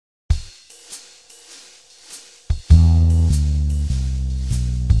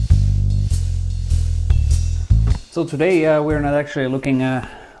So today we're not actually looking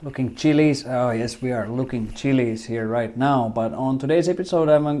chilies. Oh yes, we are looking chilies here right now. But on today's episode,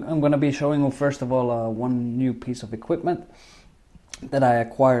 I'm going to be showing you first of all one new piece of equipment that I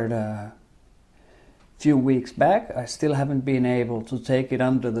acquired a few weeks back. I still haven't been able to take it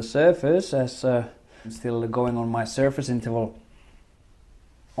under the surface as I'm still going on my surface interval.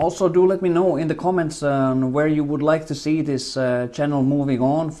 Also, do let me know in the comments where you would like to see this channel moving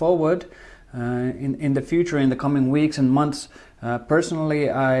on forward. In the future, in the coming weeks and months. Personally,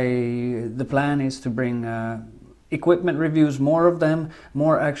 the plan is to bring equipment reviews, more of them,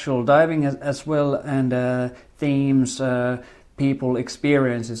 more actual diving as well, and themes, people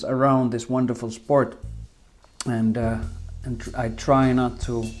experiences around this wonderful sport. And I try not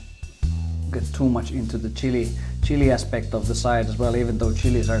to get too much into the chili aspect of the side as well, even though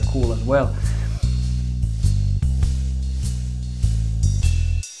chilies are cool as well.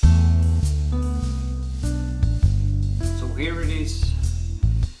 Here it is,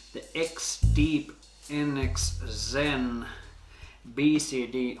 the XDEEP NX ZEN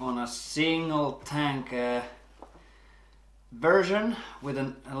BCD on a single tank version with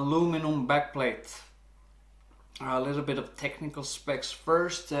an aluminum backplate. A little bit of technical specs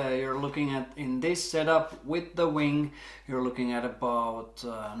first. You're looking at, in this setup with the wing, you're looking at about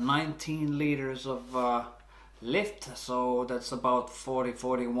 19 liters of lift, so that's about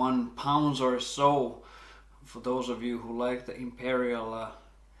 40-41 pounds or so. For those of you who like the imperial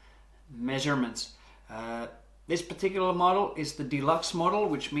measurements. This particular model is the deluxe model,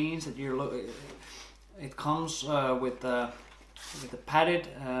 which means that it comes with a padded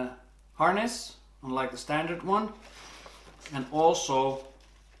harness, unlike the standard one, and also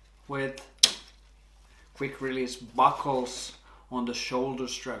with quick release buckles on the shoulder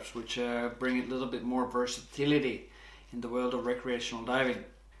straps, which bring it a little bit more versatility in the world of recreational diving.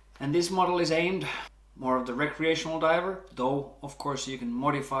 And this model is aimed more of the recreational diver, though of course you can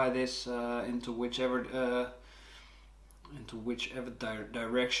modify this into whichever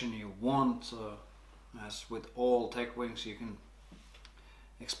direction you want. As with all tech wings, you can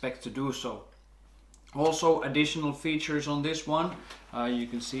expect to do so. Also, additional features on this one, you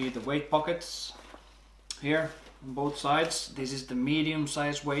can see the weight pockets here on both sides. This is the medium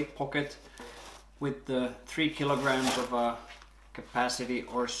size weight pocket with the 3 kilograms of capacity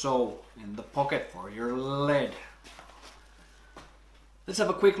or so in the pocket for your lead. Let's have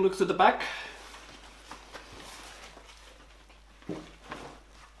a quick look to the back.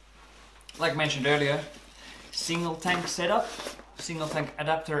 Like mentioned earlier, single tank setup, single tank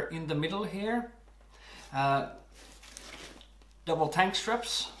adapter in the middle here, double tank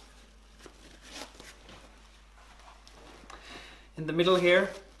straps in the middle here,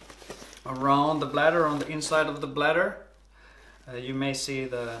 around the bladder, on the inside of the bladder. You may see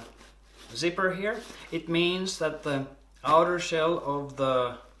the zipper here. It means that the outer shell of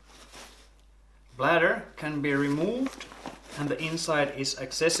the bladder can be removed and the inside is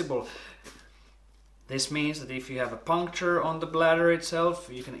accessible. This means that if you have a puncture on the bladder itself,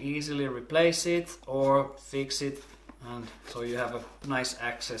 you can easily replace it or fix it, and so you have a nice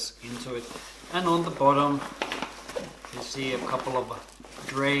access into it. And on the bottom you see a couple of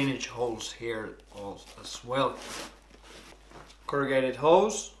drainage holes here as well. Corrugated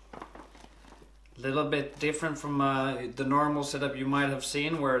hose, a little bit different from the normal setup you might have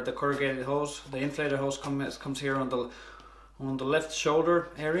seen, where the corrugated hose, the inflator hose comes here on the left shoulder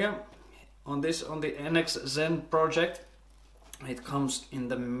area. On the NX ZEN project, it comes in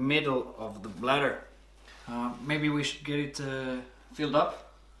the middle of the bladder. Maybe we should get it filled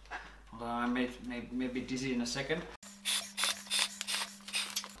up. I may be dizzy in a second.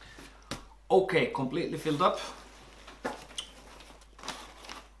 Okay, completely filled up.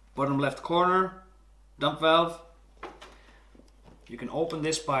 Bottom left corner, dump valve. You can open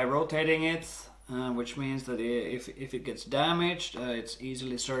this by rotating it, which means that if it gets damaged, it's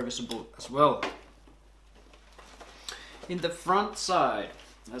easily serviceable as well. In the front side,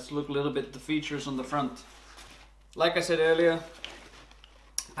 let's look a little bit at the features on the front. Like I said earlier,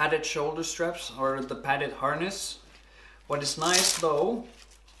 padded shoulder straps or the padded harness. What is nice though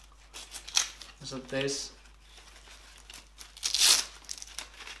is that this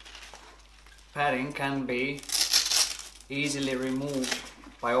padding can be easily removed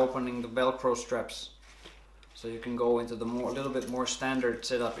by opening the Velcro straps, so you can go into the a little bit more standard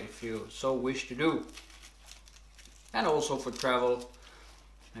setup if you so wish to do. And also for travel,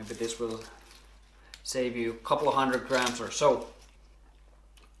 maybe this will save you a couple of 100 grams or so.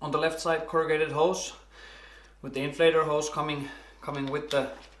 On the left side, corrugated hose with the inflator hose coming with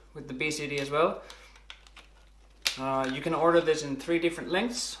the BCD as well. You can order this in 3 different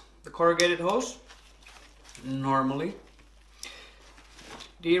lengths. The corrugated hose, normally.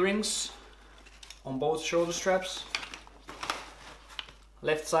 D-rings on both shoulder straps,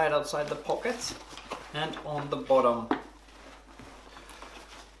 left side outside the pocket, and on the bottom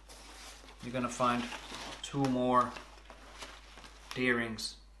you're gonna find 2 more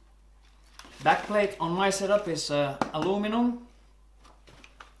D-rings. Backplate on my setup is aluminum.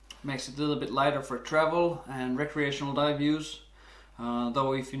 Makes it a little bit lighter for travel and recreational dive use.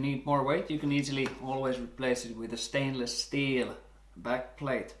 Though if you need more weight, you can easily always replace it with a stainless steel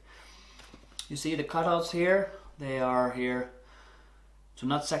backplate. You see the cutouts here, they are here to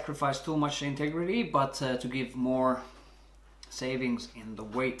not sacrifice too much integrity, but to give more savings in the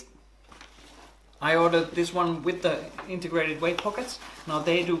weight. I ordered this one with the integrated weight pockets. Now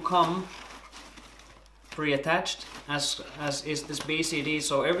they do come pre-attached, as is this BCD,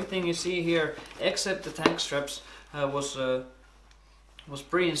 so everything you see here except the tank straps was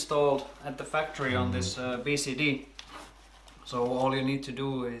pre-installed at the factory on this BCD. So all you need to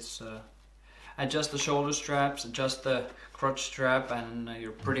do is adjust the shoulder straps, adjust the crotch strap, and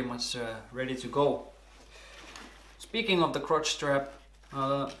you're pretty much ready to go. Speaking of the crotch strap,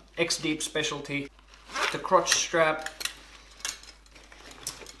 XDEEP specialty, the crotch strap,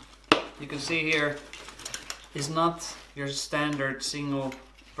 you can see here, is not your standard single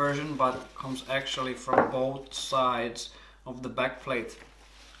version, but comes actually from both sides of the back plate.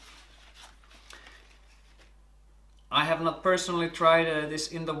 I have not personally tried this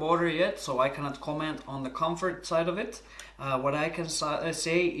in the water yet, so I cannot comment on the comfort side of it. What I can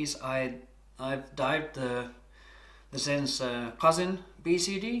say is I've dived the ZEN's cousin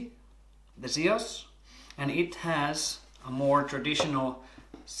BCD, the ZEOS, and it has a more traditional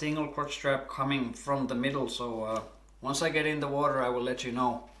single crotch strap coming from the middle. So once I get in the water, I will let you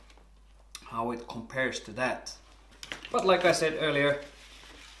know how it compares to that. But like I said earlier,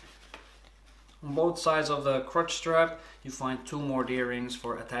 on both sides of the crotch strap you find 2 more D-rings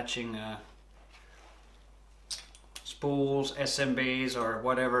for attaching spools, SMBs, or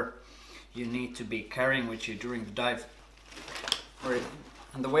whatever you need to be carrying with you during the dive.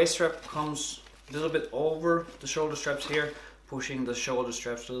 And the waist strap comes a little bit over the shoulder straps here, pushing the shoulder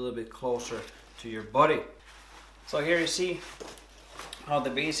straps a little bit closer to your body. So here you see how the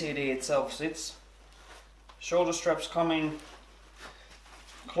BCD itself sits. Shoulder straps coming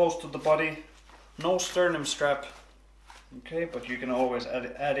close to the body. No sternum strap, okay, but you can always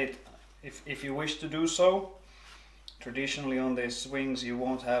add it if you wish to do so. Traditionally on these wings you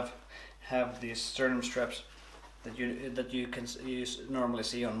won't have these sternum straps that you can normally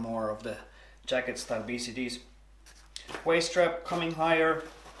see on more of the jacket style BCDs. Waist strap coming higher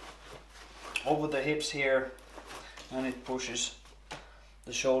over the hips here, and it pushes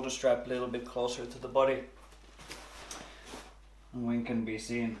the shoulder strap a little bit closer to the body, and wing can be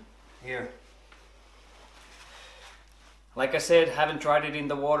seen here. Like I said, haven't tried it in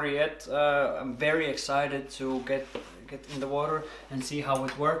the water yet. I'm very excited to get in the water and see how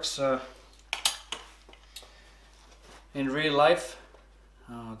it works in real life.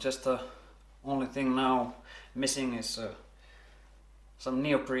 Just the only thing now missing is some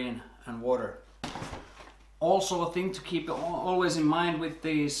neoprene and water. Also, a thing to keep always in mind with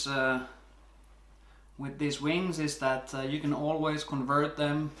these wings is that you can always convert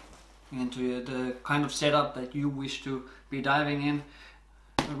them into the kind of setup that you wish to be diving in.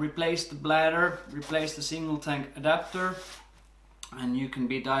 Replace the bladder, replace the single tank adapter, and you can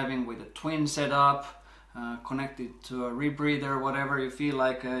be diving with a twin setup, connected to a rebreather, whatever you feel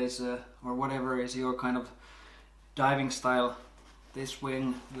like or whatever is your kind of diving style. This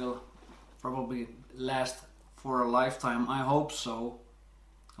wing will probably last for a lifetime. I hope so.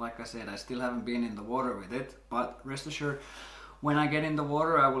 Like I said, I still haven't been in the water with it, but rest assured, when I get in the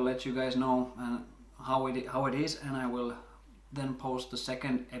water I will let you guys know how it is, and I will then post the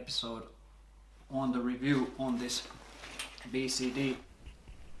second episode on the review on this BCD.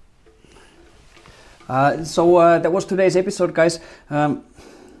 So that was today's episode, guys.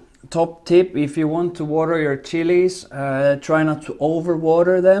 Top tip: if you want to water your chilies, try not to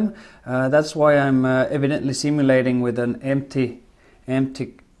overwater them. That's why I'm evidently simulating with an empty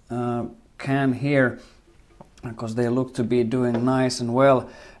can here, because they look to be doing nice and well.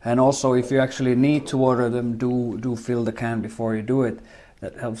 And also, if you actually need to water them, do fill the can before you do it.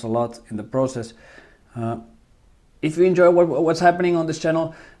 That helps a lot in the process. If you enjoy what's happening on this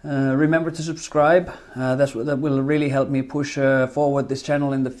channel, remember to subscribe. That will really help me push forward this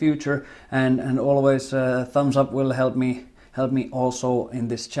channel in the future, and always thumbs up will help me also in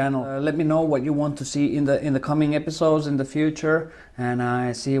this channel. Let me know what you want to see in the coming episodes in the future, and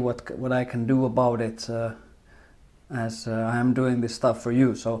I see what I can do about it. as I am doing this stuff for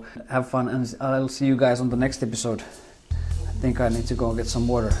you. So have fun, and I'll see you guys on the next episode. I think I need to go get some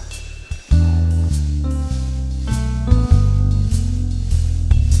water.